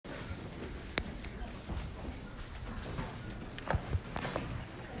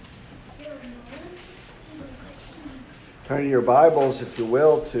Turn your Bibles, if you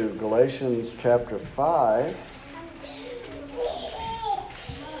will, to Galatians chapter 5.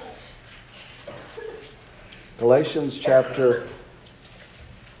 Galatians chapter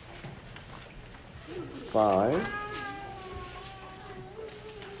 5.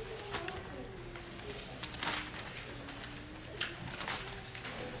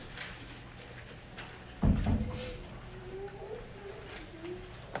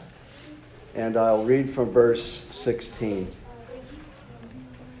 And I'll read from verse 16.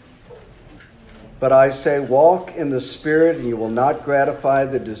 But I say, walk in the Spirit, and you will not gratify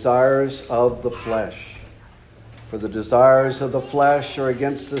the desires of the flesh. For the desires of the flesh are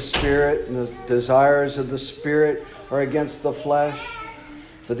against the Spirit, and the desires of the Spirit are against the flesh.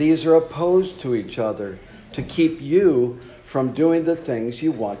 For these are opposed to each other, to keep you from doing the things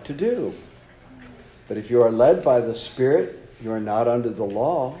you want to do. But if you are led by the Spirit, you are not under the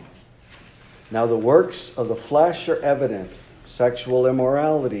law. Now the works of the flesh are evident: sexual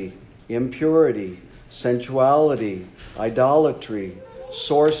immorality, impurity, sensuality, idolatry,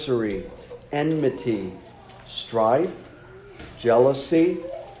 sorcery, enmity, strife, jealousy,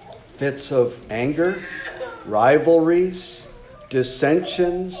 fits of anger, rivalries,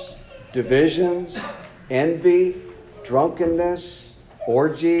 dissensions, divisions, envy, drunkenness,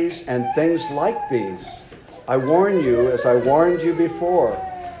 orgies, and things like these. I warn you, as I warned you before,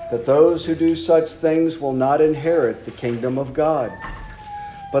 that those who do such things will not inherit the kingdom of God.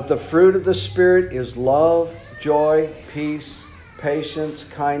 But the fruit of the Spirit is love, joy, peace, patience,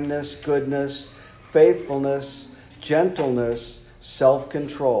 kindness, goodness, faithfulness, gentleness,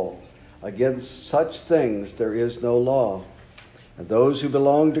 self-control. Against such things there is no law. And those who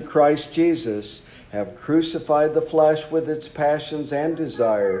belong to Christ Jesus have crucified the flesh with its passions and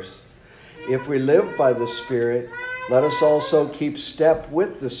desires. If we live by the Spirit, let us also keep step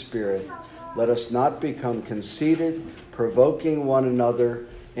with the Spirit. Let us not become conceited, provoking one another,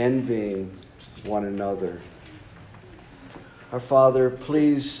 envying one another. Our Father,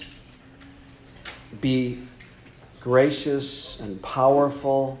 please be gracious and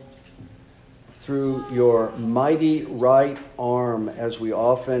powerful through your mighty right arm, as we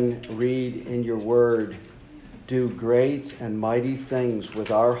often read in your word. Do great and mighty things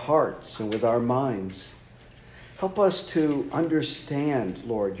with our hearts and with our minds. Help us to understand,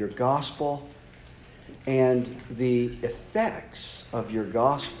 Lord, your gospel and the effects of your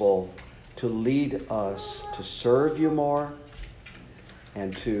gospel to lead us to serve you more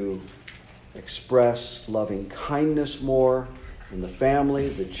and to express loving kindness more in the family,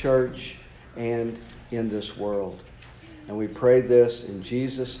 the church, and in this world. And we pray this in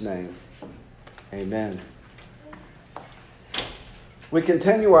Jesus' name. Amen. We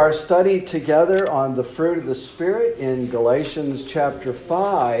continue our study together on the fruit of the Spirit in Galatians chapter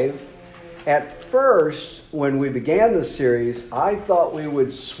 5. At first, when we began the series, I thought we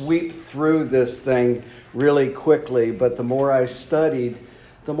would sweep through this thing really quickly, but the more I studied,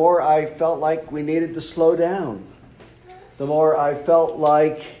 the more I felt like we needed to slow down. The more I felt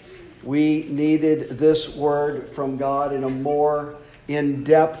like we needed this word from God in a more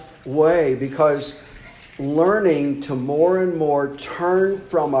in-depth way, because learning to more and more turn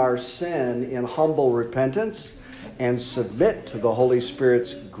from our sin in humble repentance and submit to the Holy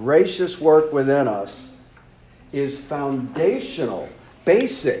Spirit's gracious work within us is foundational,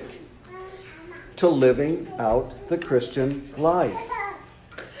 basic to living out the Christian life.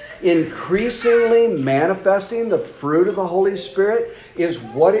 Increasingly manifesting the fruit of the Holy Spirit is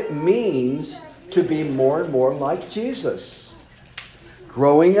what it means to be more and more like Jesus.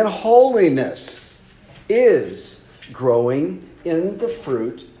 Growing in holiness is growing in the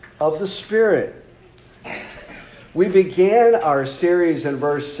fruit of the Spirit. We began our series in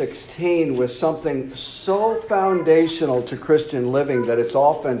verse 16 with something so foundational to Christian living that it's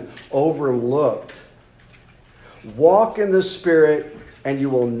often overlooked. Walk in the Spirit, and you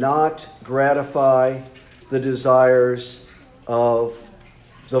will not gratify the desires of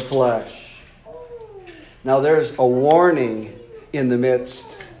the flesh. Now there's a warning in the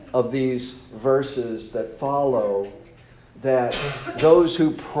midst of these verses that follow, that those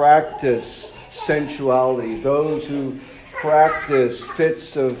who practice sensuality, those who practice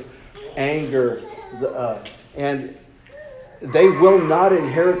fits of anger, and they will not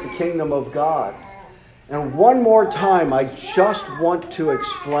inherit the kingdom of God. And one more time, I just want to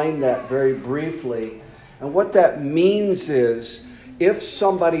explain that very briefly. And what that means is, if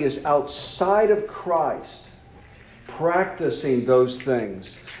somebody is outside of Christ, practicing those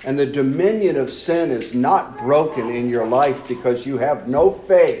things, and the dominion of sin is not broken in your life because you have no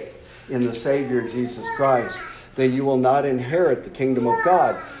faith in the Savior Jesus Christ, then you will not inherit the kingdom of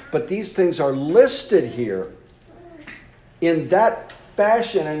God. But these things are listed here in that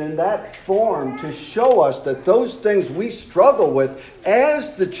fashion and in that form to show us that those things we struggle with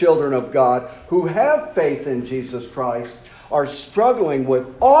as the children of God who have faith in Jesus Christ are struggling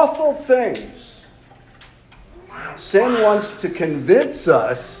with awful things. Sin wants to convince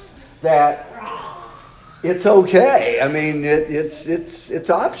us that it's okay. I mean, it's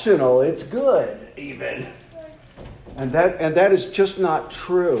optional. It's good, even. And that is just not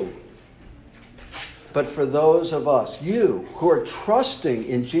true. But for those of us, you, who are trusting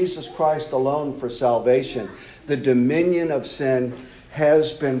in Jesus Christ alone for salvation, the dominion of sin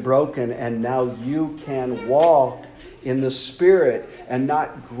has been broken, and now you can walk in the Spirit and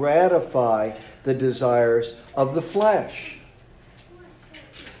not gratify the desires of the flesh.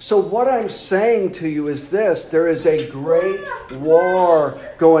 So what I'm saying to you is this: there is a great war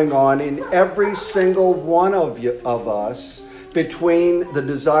going on in every single one of us between the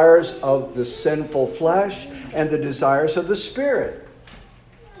desires of the sinful flesh and the desires of the Spirit.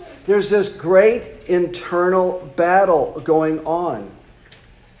 There's this great internal battle going on.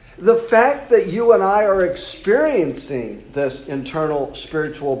 The fact that you and I are experiencing this internal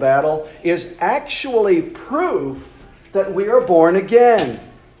spiritual battle is actually proof that we are born again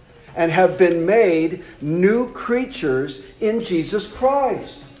and have been made new creatures in Jesus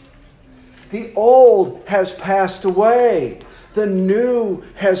Christ. The old has passed away. The new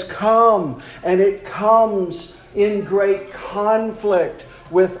has come, and it comes in great conflict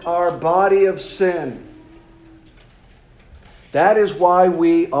with our body of sin. That is why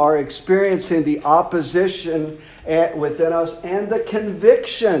we are experiencing the opposition within us and the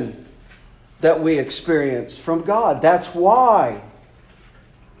conviction that we experience from God. That's why.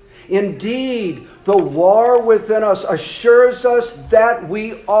 Indeed, the war within us assures us that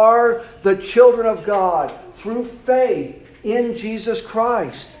we are the children of God through faith in Jesus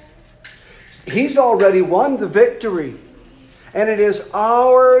Christ. He's already won the victory, and it is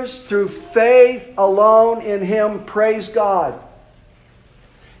ours through faith alone in Him. Praise God.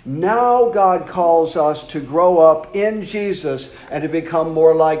 Now God calls us to grow up in Jesus and to become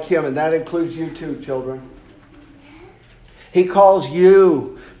more like Him, and that includes you too, children. He calls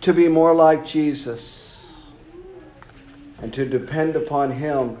you to be more like Jesus and to depend upon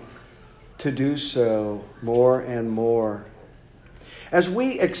Him to do so more and more. As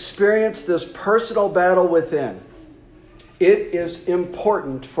we experience this personal battle within, it is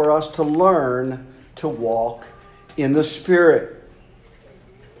important for us to learn to walk in the Spirit.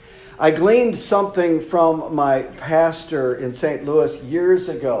 I gleaned something from my pastor in St. Louis years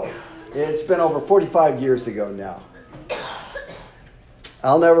ago. It's been over 45 years ago now.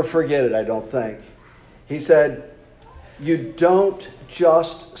 I'll never forget it, I don't think. He said, "You don't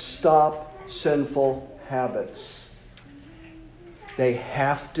just stop sinful habits. They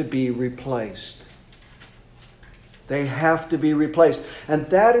have to be replaced." They have to be replaced. And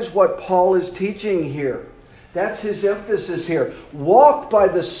that is what Paul is teaching here. That's his emphasis here. Walk by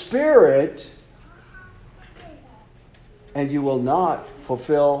the Spirit, and you will not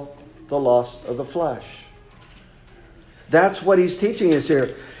fulfill the lust of the flesh. That's what he's teaching us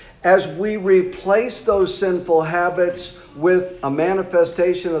here. As we replace those sinful habits with a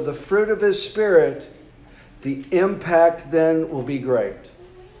manifestation of the fruit of His Spirit, the impact then will be great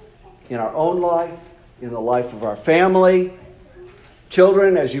in our own life, in the life of our family.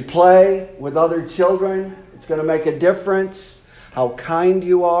 Children, as you play with other children, it's going to make a difference how kind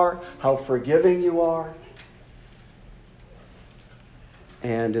you are, how forgiving you are.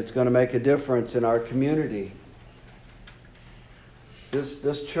 And it's going to make a difference in our community.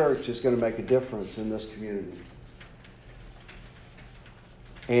 This church is going to make a difference in this community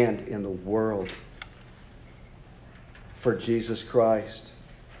and in the world for Jesus Christ.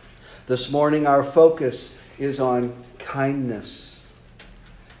 This morning our focus is on kindness.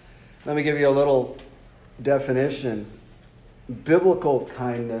 Let me give you a little definition. Biblical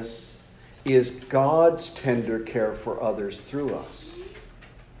kindness is God's tender care for others through us.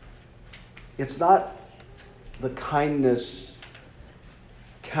 It's not the kindness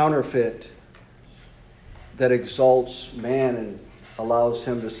counterfeit that exalts man and allows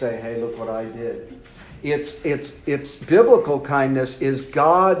him to say, "Hey, look what I did." It's biblical kindness is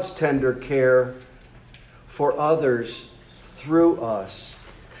God's tender care for others through us.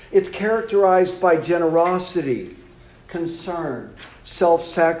 It's characterized by generosity, concern,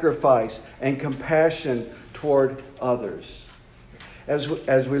 self-sacrifice, and compassion toward others. As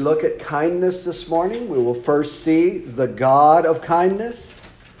we look at kindness this morning, we will first see the God of kindness,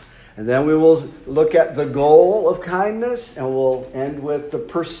 and then we will look at the goal of kindness, and we'll end with the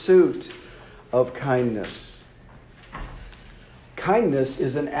pursuit of kindness. Kindness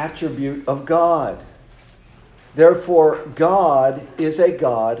is an attribute of God. Therefore, God is a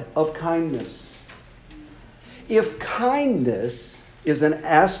God of kindness. If kindness is an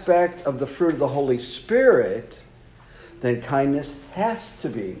aspect of the fruit of the Holy Spirit, then kindness has to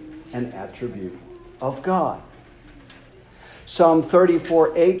be an attribute of God. Psalm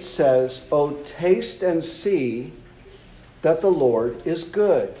 34:8 says, "Oh, taste and see that the Lord is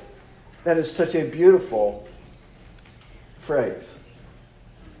good." That is such a beautiful phrase.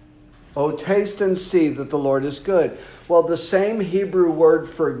 Oh, taste and see that the Lord is good. Well, the same Hebrew word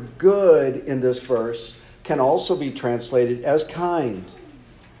for good in this verse can also be translated as kind.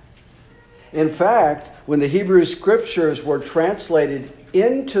 In fact, when the Hebrew scriptures were translated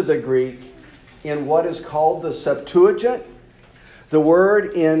into the Greek in what is called the Septuagint,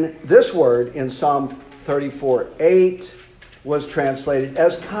 this word in Psalm 34:8 was translated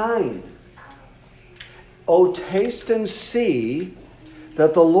as kind. Oh, taste and see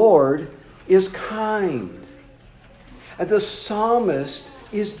that the Lord is kind. And the psalmist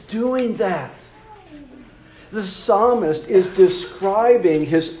is doing that. The psalmist is describing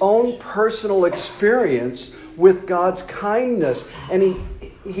his own personal experience with God's kindness. And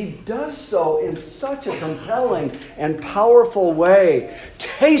he does so in such a compelling and powerful way.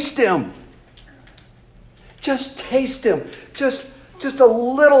 Taste him. Just taste him. Just a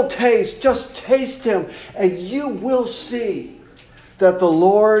little taste. Just taste him. And you will see that the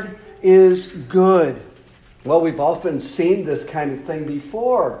Lord is good. Well, we've often seen this kind of thing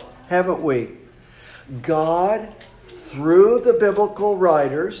before, haven't we? God, through the biblical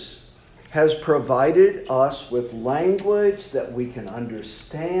writers, has provided us with language that we can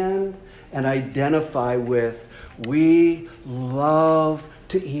understand and identify with. We love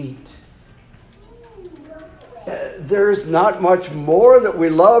to eat. There's not much more that we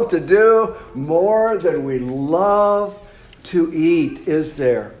love to do, more than we love to eat, is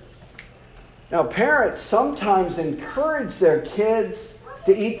there? Now, parents sometimes encourage their kids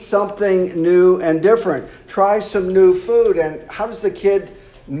to eat something new and different. Try some new food. And how does the kid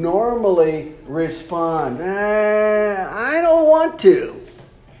normally respond? I don't want to.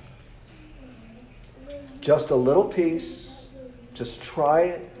 Just a little piece. Just try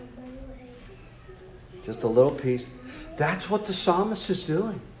it. Just a little piece. That's what the psalmist is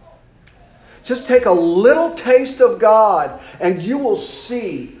doing. Just take a little taste of God and you will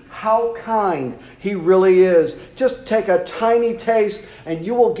see how kind He really is. Just take a tiny taste and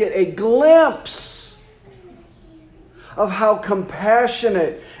you will get a glimpse of how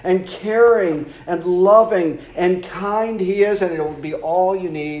compassionate and caring and loving and kind He is, and it will be all you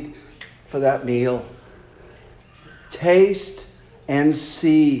need for that meal. Taste and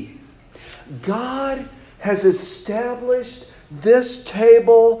see. God has established this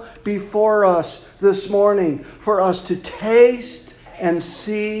table before us this morning for us to taste and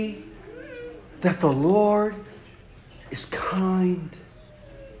see that the Lord is kind.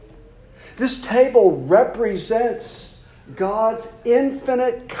 This table represents God's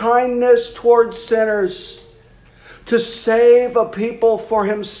infinite kindness towards sinners to save a people for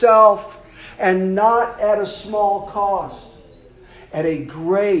Himself, and not at a small cost, at a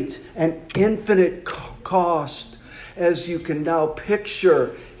great and infinite cost. As you can now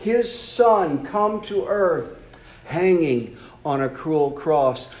picture His Son come to earth hanging on a cruel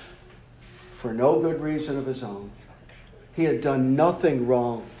cross for no good reason of His own. He had done nothing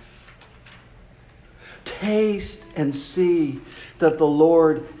wrong. Taste and see that the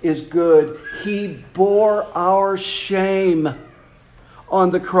Lord is good. He bore our shame on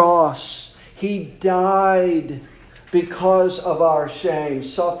the cross. He died because of our shame,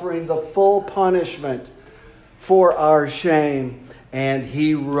 suffering the full punishment for our shame, and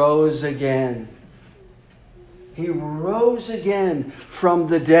He rose again. He rose again from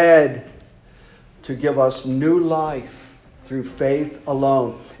the dead to give us new life through faith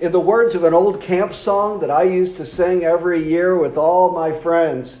alone. In the words of an old camp song that I used to sing every year with all my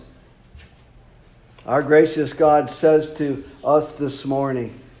friends, our gracious God says to us this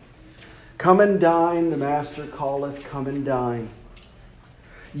morning, "Come and dine, the Master calleth, come and dine."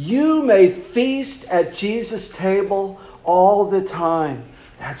 You may feast at Jesus' table all the time.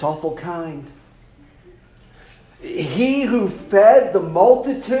 That's awful kind. He who fed the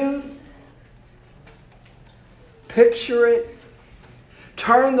multitude, picture it,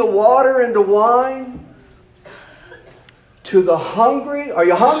 turned the water into wine. To the hungry, are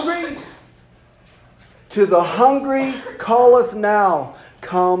you hungry? To the hungry calleth now,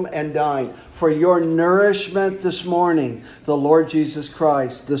 come and dine. For your nourishment this morning, the Lord Jesus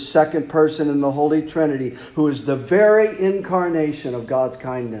Christ, the second person in the Holy Trinity, who is the very incarnation of God's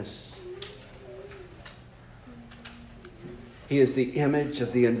kindness. He is the image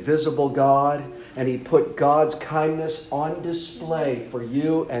of the invisible God, and he put God's kindness on display for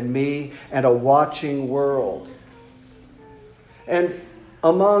you and me and a watching world. And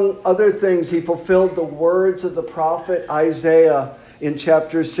among other things, he fulfilled the words of the prophet Isaiah in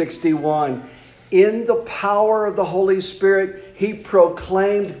chapter 61. In the power of the Holy Spirit, he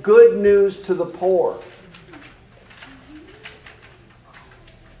proclaimed good news to the poor.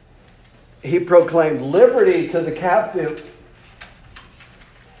 He proclaimed liberty to the captive.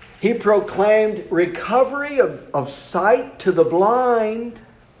 He proclaimed recovery of sight to the blind.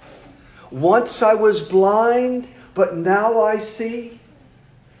 Once I was blind, but now I see.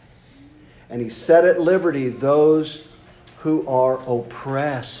 And he set at liberty those who are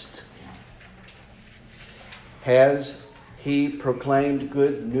oppressed. Has he proclaimed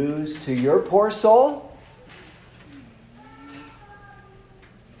good news to your poor soul?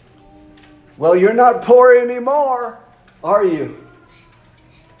 Well, you're not poor anymore, are you?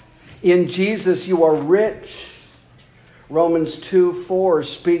 In Jesus you are rich. Romans 2:4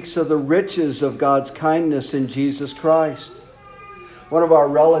 speaks of the riches of God's kindness in Jesus Christ. One of our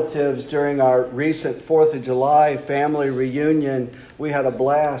relatives during our recent 4th of July family reunion, we had a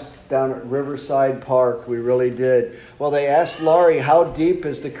blast down at Riverside Park. We really did. Well, they asked Laurie, how deep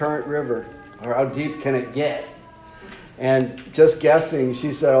is the current river? Or how deep can it get? And just guessing,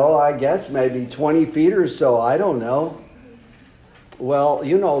 she said, I guess maybe 20 feet or so. I don't know. Well,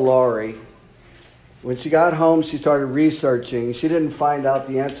 you know Laurie. When she got home, she started researching. She didn't find out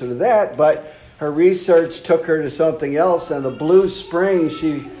the answer to that, but her research took her to something else, and the blue spring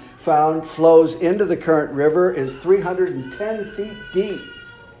she found flows into the current river is 310 feet deep.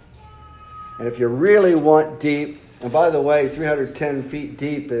 And if you really want deep, and by the way, 310 feet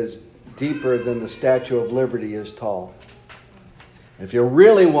deep is deeper than the Statue of Liberty is tall. If you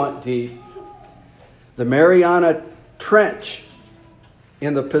really want deep, the Mariana Trench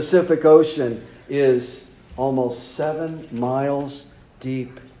in the Pacific Ocean is almost 7 miles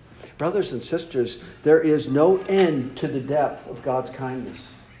deep. Brothers and sisters, there is no end to the depth of God's kindness.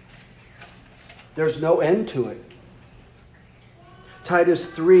 There's no end to it. Titus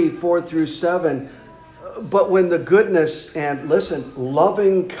 3:4-7. But when the goodness and, listen,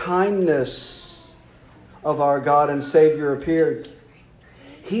 loving kindness of our God and Savior appeared,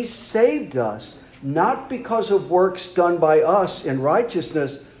 he saved us not because of works done by us in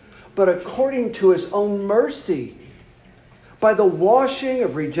righteousness, but according to his own mercy, by the washing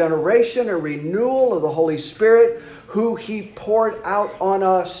of regeneration and renewal of the Holy Spirit, who he poured out on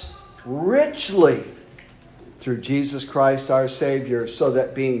us richly through Jesus Christ our Savior, so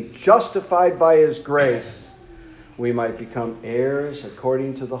that being justified by his grace, we might become heirs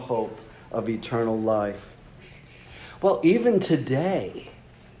according to the hope of eternal life. Well, even today,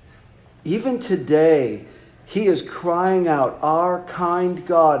 he is crying out. Our kind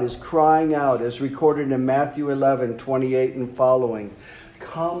God is crying out, as recorded in Matthew 11:28 and following.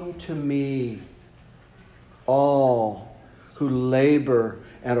 Come to me, all who labor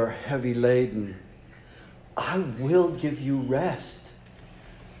and are heavy laden. I will give you rest.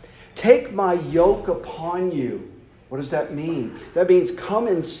 Take my yoke upon you. What does that mean? That means come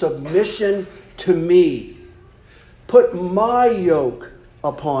in submission to me. Put my yoke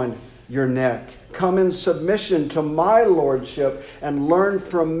upon your neck. Come in submission to my lordship and learn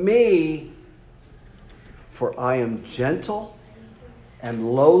from me, for I am gentle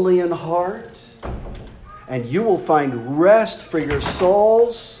and lowly in heart, and you will find rest for your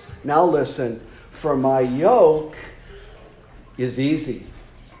souls. Now listen, for my yoke is easy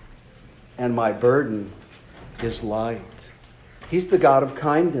and my burden is light. He's the God of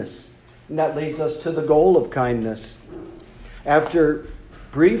kindness, and that leads us to the goal of kindness. After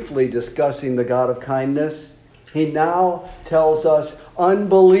briefly discussing the God of kindness, he now tells us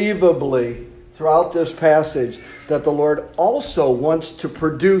unbelievably throughout this passage that the Lord also wants to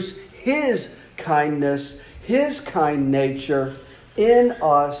produce his kindness, his kind nature in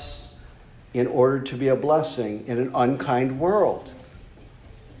us in order to be a blessing in an unkind world.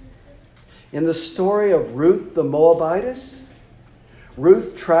 In the story of Ruth the Moabitess,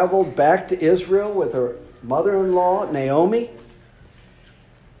 Ruth traveled back to Israel with her mother-in-law, Naomi.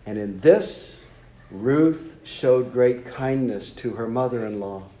 And in this, Ruth showed great kindness to her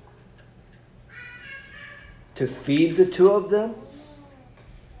mother-in-law. To feed the two of them,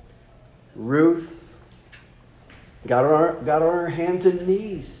 Ruth got on her hands and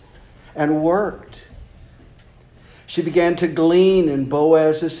knees and worked. She began to glean in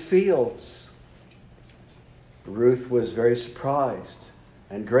Boaz's fields. Ruth was very surprised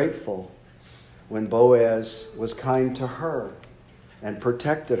and grateful when Boaz was kind to her and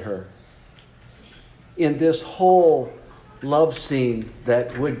protected her. In this whole love scene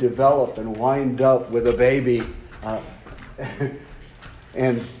that would develop and wind up with a baby.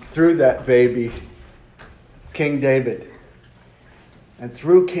 And through that baby, King David. And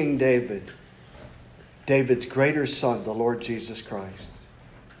through King David, David's greater son, the Lord Jesus Christ.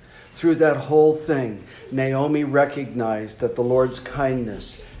 Through that whole thing, Naomi recognized that the Lord's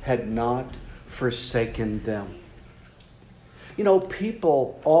kindness had not forsaken them. You know,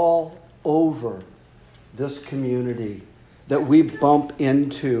 people all over this community that we bump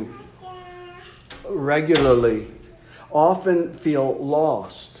into regularly often feel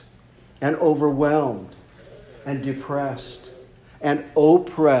lost and overwhelmed and depressed and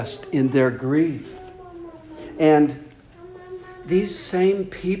oppressed in their grief. And these same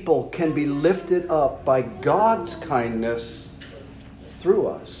people can be lifted up by God's kindness through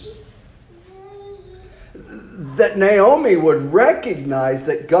us. That Naomi would recognize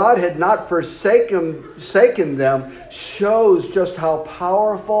that God had not forsaken them shows just how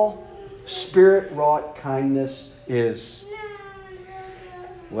powerful Spirit-wrought kindness is.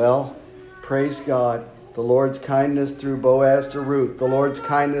 Well, praise God. The Lord's kindness through Boaz to Ruth. The Lord's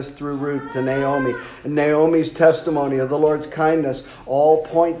kindness through Ruth to Naomi. And Naomi's testimony of the Lord's kindness all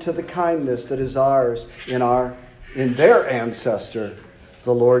point to the kindness that is ours in their ancestor,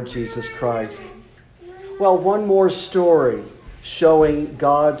 the Lord Jesus Christ. Well, one more story showing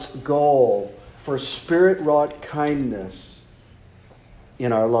God's goal for Spirit-wrought kindness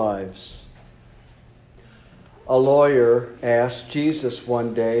in our lives. A lawyer asked Jesus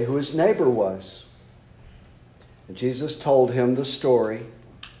one day who his neighbor was. And Jesus told him the story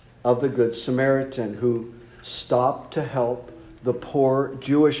of the Good Samaritan who stopped to help the poor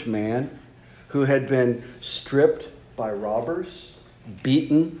Jewish man who had been stripped by robbers,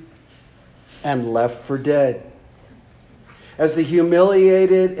 beaten, and left for dead. As the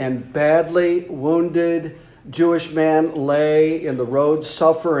humiliated and badly wounded Jewish man lay in the road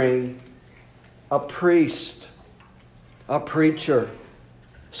suffering, a priest, a preacher,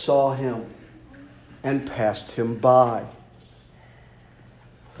 saw him and passed him by.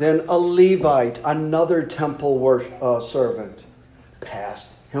 Then a Levite, another temple servant,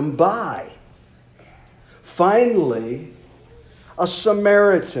 passed him by. Finally, a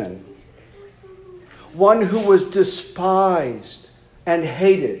Samaritan, one who was despised and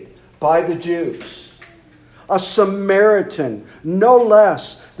hated by the Jews. A Samaritan, no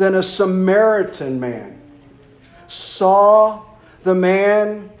less than a Samaritan man, saw the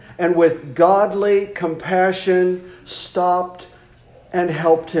man and with godly compassion stopped and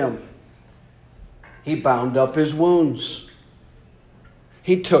helped him. He bound up his wounds.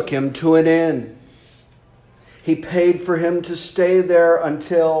 He took him to an inn. He paid for him to stay there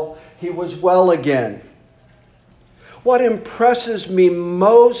until he was well again. What impresses me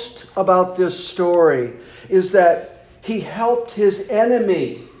most about this story is that he helped his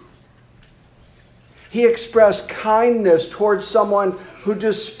enemy. He expressed kindness towards someone who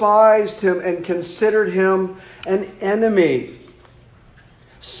despised him and considered him an enemy.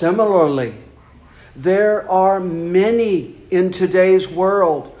 Similarly, there are many in today's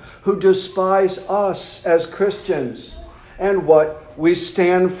world who despise us as Christians and what we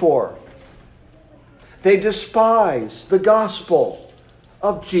stand for. They despise the gospel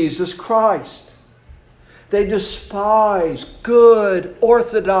of Jesus Christ. They despise good,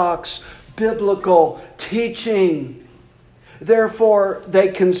 orthodox, biblical teaching. Therefore, they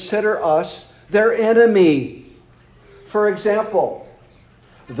consider us their enemy. For example,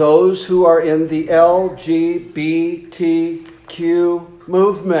 those who are in the LGBTQ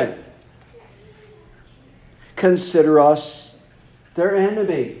movement consider us their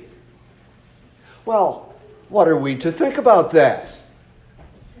enemy. Well, what are we to think about that?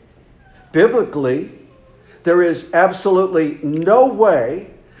 Biblically, there is absolutely no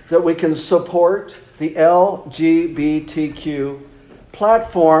way that we can support the LGBTQ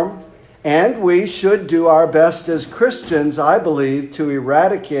platform, and we should do our best as Christians, I believe, to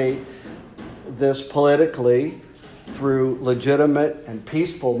eradicate this politically through legitimate and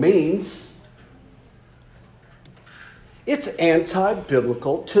peaceful means. It's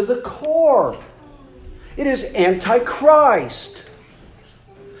anti-biblical to the core. It is anti-Christ.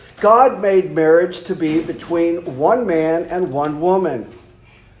 God made marriage to be between one man and one woman.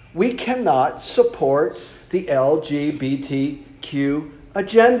 We cannot support the LGBTQ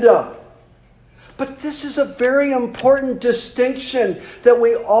agenda. But this is a very important distinction that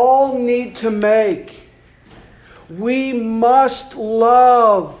we all need to make. We must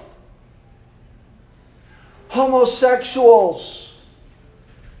love homosexuals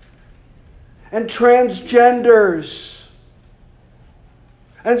and transgenders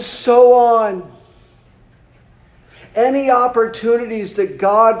and so on. any opportunities that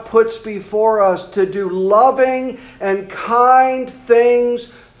God puts before us to do loving and kind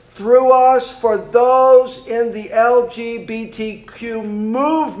things through us for those in the LGBTQ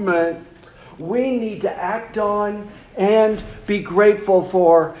movement, we need to act on and be grateful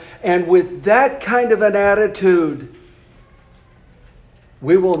for. And with that kind of an attitude,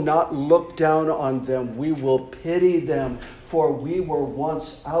 we will not look down on them. We will pity them, for we were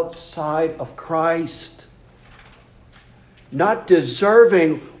once outside of Christ, not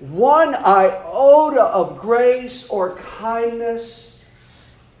deserving one iota of grace or kindness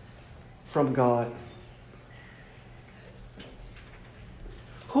from God.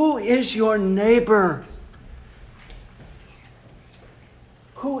 Who is your neighbor?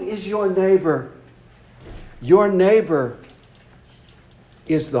 Who is your neighbor? Your neighbor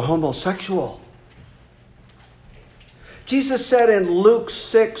is the homosexual. Jesus said in Luke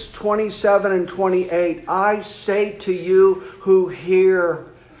 6:27 and 28, I say to you who hear,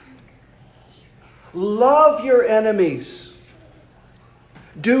 love your enemies.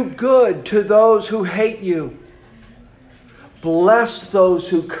 Do good to those who hate you. Bless those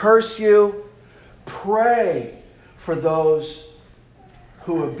who curse you. Pray for those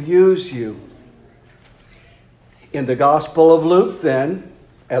who abuse you. In the Gospel of Luke, then,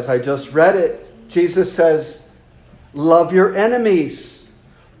 as I just read it, Jesus says, love your enemies.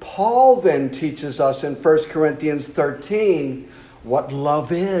 Paul then teaches us in 1 Corinthians 13 what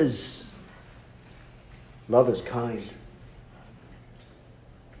love is. Love is kind.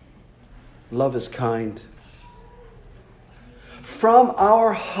 Love is kind. From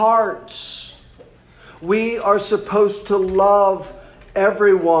our hearts, we are supposed to love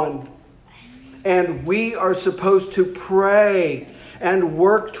everyone. And we are supposed to pray and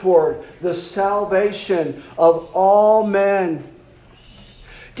work toward the salvation of all men.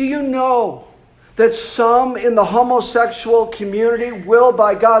 Do you know that some in the homosexual community will,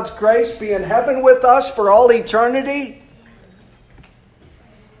 by God's grace, be in heaven with us for all eternity?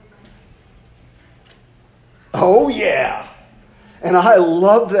 Oh, yeah. And I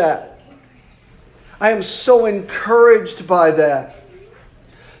love that. I am so encouraged by that.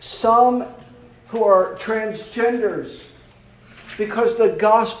 Some who are transgenders, because the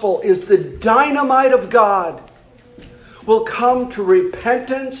gospel is the dynamite of God, will come to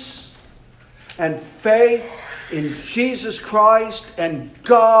repentance and faith in Jesus Christ, and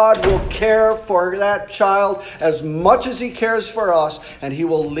God will care for that child as much as He cares for us, and He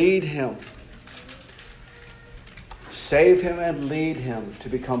will lead him, save him and lead him to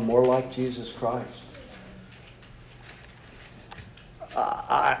become more like Jesus Christ.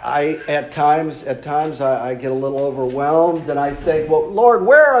 I at times I get a little overwhelmed, and I think, well, Lord,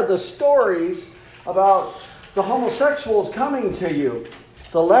 where are the stories about the homosexuals coming to you?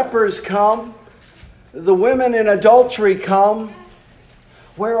 The lepers come. The women in adultery come.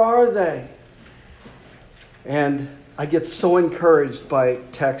 Where are they? And I get so encouraged by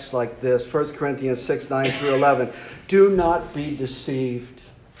texts like this. 1 Corinthians 6:9-11. Do not be deceived.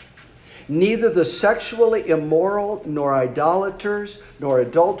 Neither the sexually immoral, nor idolaters, nor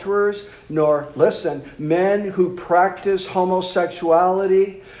adulterers, nor, listen, men who practice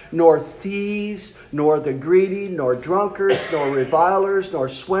homosexuality, nor thieves, nor the greedy, nor drunkards, nor revilers, nor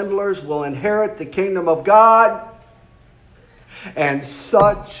swindlers will inherit the kingdom of God. And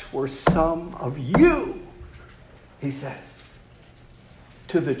such were some of you, he says,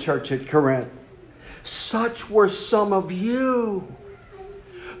 to the church at Corinth. Such were some of you.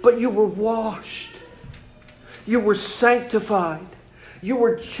 But you were washed. You were sanctified. You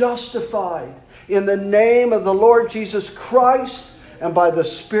were justified in the name of the Lord Jesus Christ and by the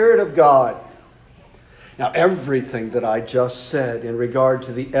Spirit of God. Now, everything that I just said in regard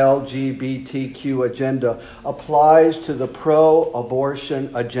to the LGBTQ agenda applies to the pro-abortion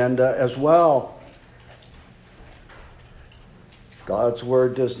agenda as well. God's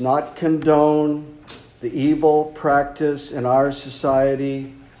word does not condone the evil practice in our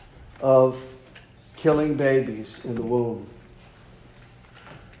society of killing babies in the womb.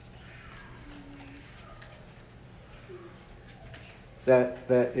 That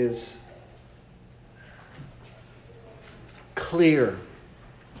is clear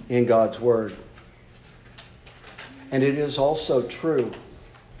in God's word. And it is also true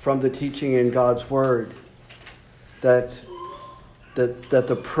from the teaching in God's word that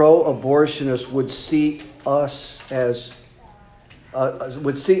the pro-abortionists would see us as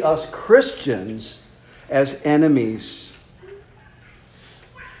Christians as enemies.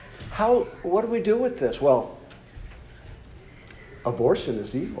 What do we do with this? Well, abortion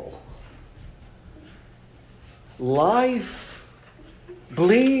is evil. Life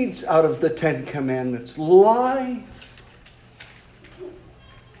bleeds out of the Ten Commandments. Life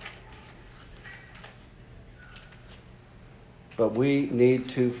But we need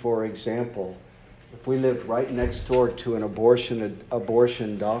to, for example, if we lived right next door to an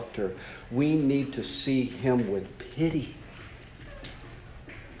abortion doctor, we need to see him with pity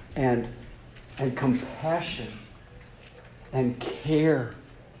and compassion and care.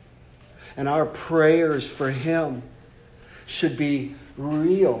 And our prayers for him should be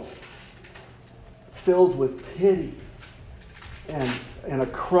real, filled with pity and a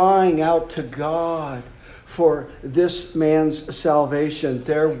crying out to God for this man's salvation.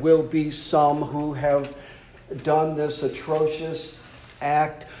 There will be some who have done this atrocious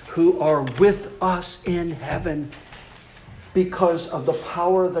act who are with us in heaven because of the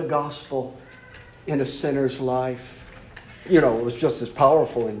power of the gospel in a sinner's life. You know, it was just as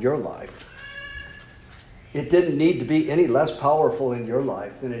powerful in your life. It didn't need to be any less powerful in your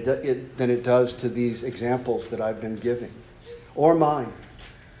life than it does to these examples that I've been giving, or mine.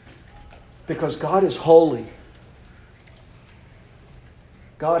 Because God is holy.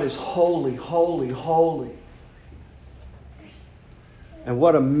 God is holy, holy, holy. And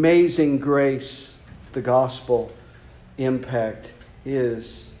what amazing grace the gospel impact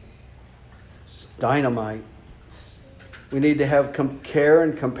is. It's dynamite. We need to have care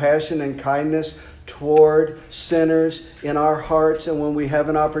and compassion and kindness toward sinners in our hearts. And when we have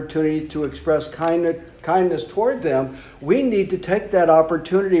an opportunity to express kindness toward them, we need to take that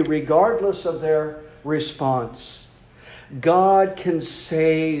opportunity regardless of their response. God can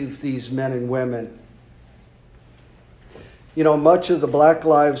save these men and women. You know, much of the Black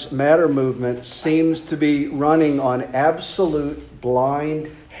Lives Matter movement seems to be running on absolute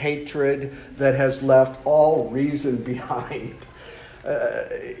blind hatred that has left all reason behind.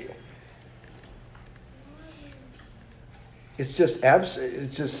 It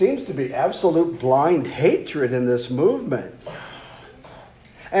just seems to be absolute blind hatred in this movement.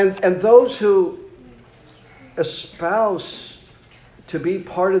 And those who espouse to be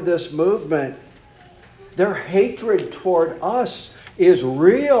part of this movement, their hatred toward us is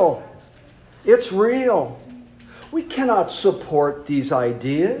real. It's real. We cannot support these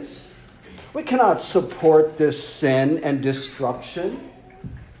ideas. We cannot support this sin and destruction.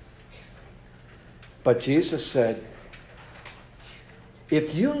 But Jesus said,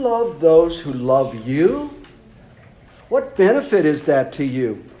 if you love those who love you, what benefit is that to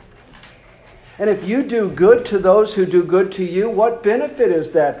you? And if you do good to those who do good to you, what benefit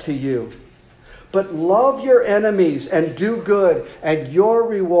is that to you? But love your enemies and do good, and your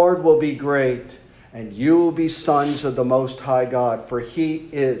reward will be great. And you will be sons of the Most High God, for He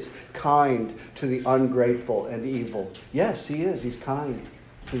is kind to the ungrateful and evil. Yes, He is. He's kind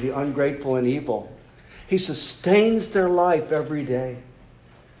to the ungrateful and evil. He sustains their life every day.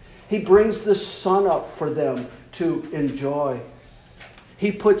 He brings the sun up for them to enjoy.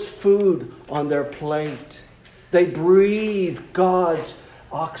 He puts food on their plate. They breathe God's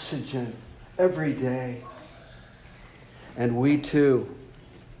oxygen every day. And we too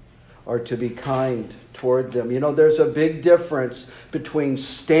are to be kind toward them. You know, there's a big difference between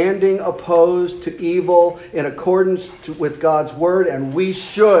standing opposed to evil in accordance with God's word, and we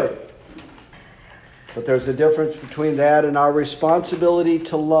should. But there's a difference between that and our responsibility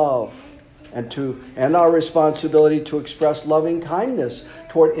to love and our responsibility to express loving kindness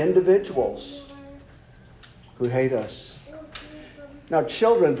toward individuals who hate us. Now,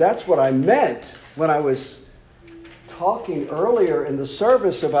 children, that's what I meant when I was talking earlier in the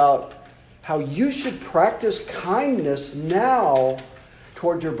service about how you should practice kindness now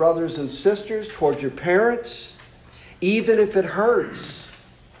toward your brothers and sisters, toward your parents, even if it hurts.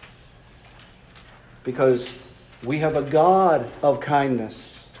 Because we have a God of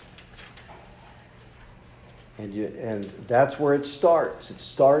kindness. And that's where it starts. It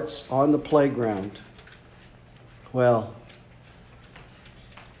starts on the playground. Well,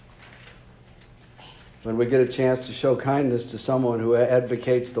 when we get a chance to show kindness to someone who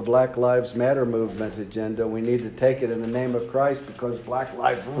advocates the Black Lives Matter movement agenda, we need to take it in the name of Christ, because black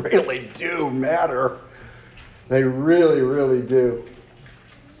lives really do matter. They really, really do.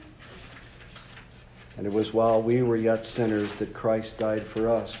 And it was while we were yet sinners that Christ died for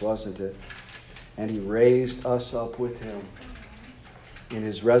us, wasn't it? And He raised us up with Him in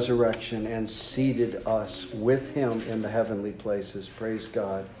His resurrection and seated us with Him in the heavenly places. Praise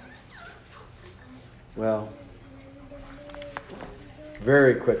God. Well,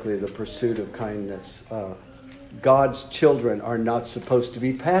 very quickly, the pursuit of kindness. God's children are not supposed to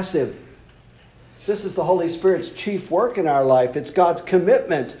be passive. This is the Holy Spirit's chief work in our life. It's God's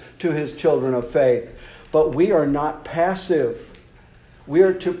commitment to His children of faith. But we are not passive. We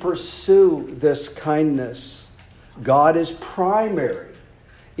are to pursue this kindness. God is primary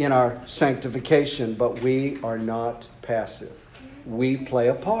in our sanctification, but we are not passive. we play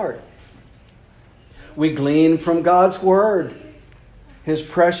a part. We glean from God's Word, His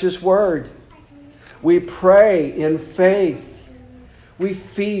precious Word. We pray in faith. We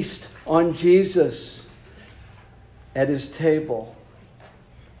feast on Jesus at His table.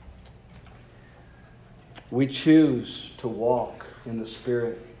 We choose to walk in the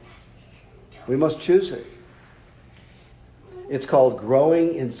Spirit. We must choose it. It's called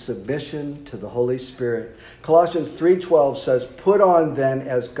growing in submission to the Holy Spirit. Colossians 3:12 says, "Put on then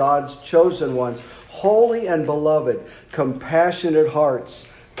as God's chosen ones, holy and beloved, compassionate hearts,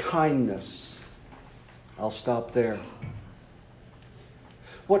 kindness." I'll stop there.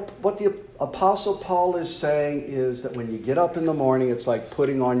 What the Apostle Paul is saying is that when you get up in the morning, it's like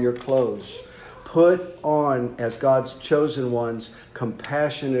putting on your clothes. Put on, as God's chosen ones,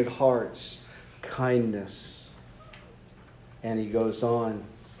 compassionate hearts, kindness. And he goes on.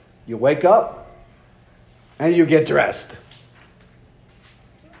 You wake up and you get dressed.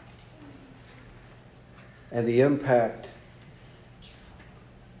 And the impact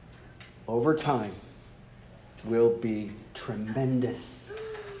over time will be tremendous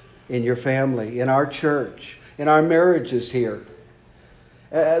in your family, in our church, in our marriages here.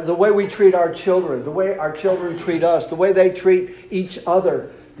 The way we treat our children, the way our children treat us, the way they treat each other,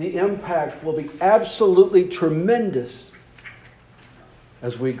 the impact will be absolutely tremendous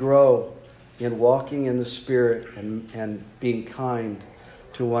as we grow in walking in the Spirit and being kind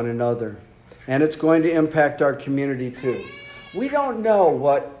to one another. And it's going to impact our community too. We don't know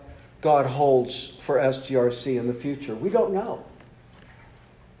what God holds for SGRC in the future. We don't know.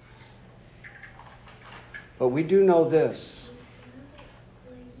 But we do know this.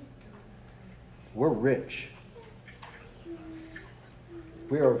 We're rich.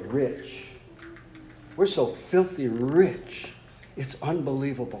 We are rich. We're so filthy rich. It's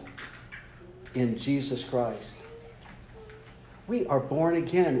unbelievable in Jesus Christ. We are born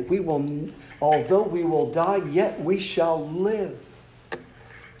again. We will, although we will die, yet we shall live.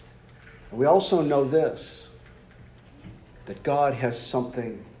 We also know this, that God has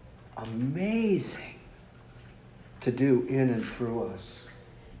something amazing to do in and through us.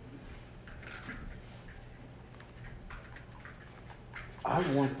 I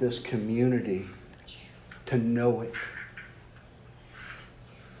want this community to know it.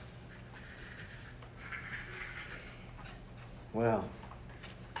 Well,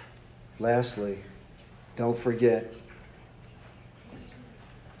 lastly, don't forget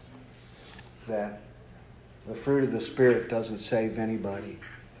that the fruit of the Spirit doesn't save anybody.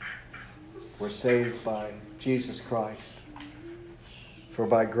 We're saved by Jesus Christ. For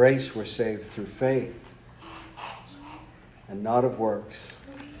by grace we're saved through faith, and not of works.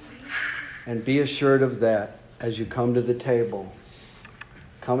 And be assured of that as you come to the table.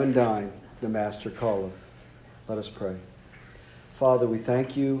 Come and dine, the Master calleth. Let us pray. Father, we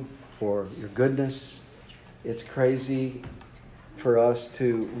thank you for your goodness. It's crazy for us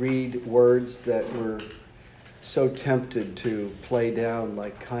to read words that we're so tempted to play down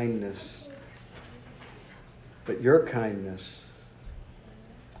like kindness. But your kindness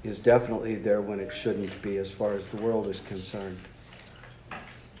is definitely there when it shouldn't be as far as the world is concerned.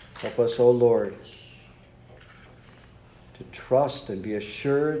 Help us, O Lord, to trust and be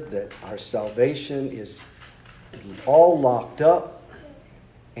assured that our salvation is all locked up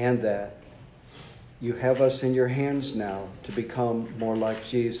and that you have us in your hands now to become more like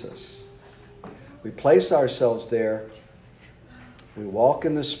Jesus. We place ourselves there. We walk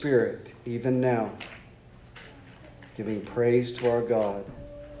in the Spirit even now, giving praise to our God.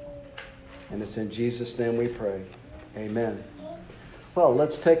 And it's in Jesus' name we pray. Amen. Well,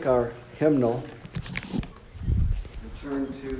 let's take our hymnal and turn to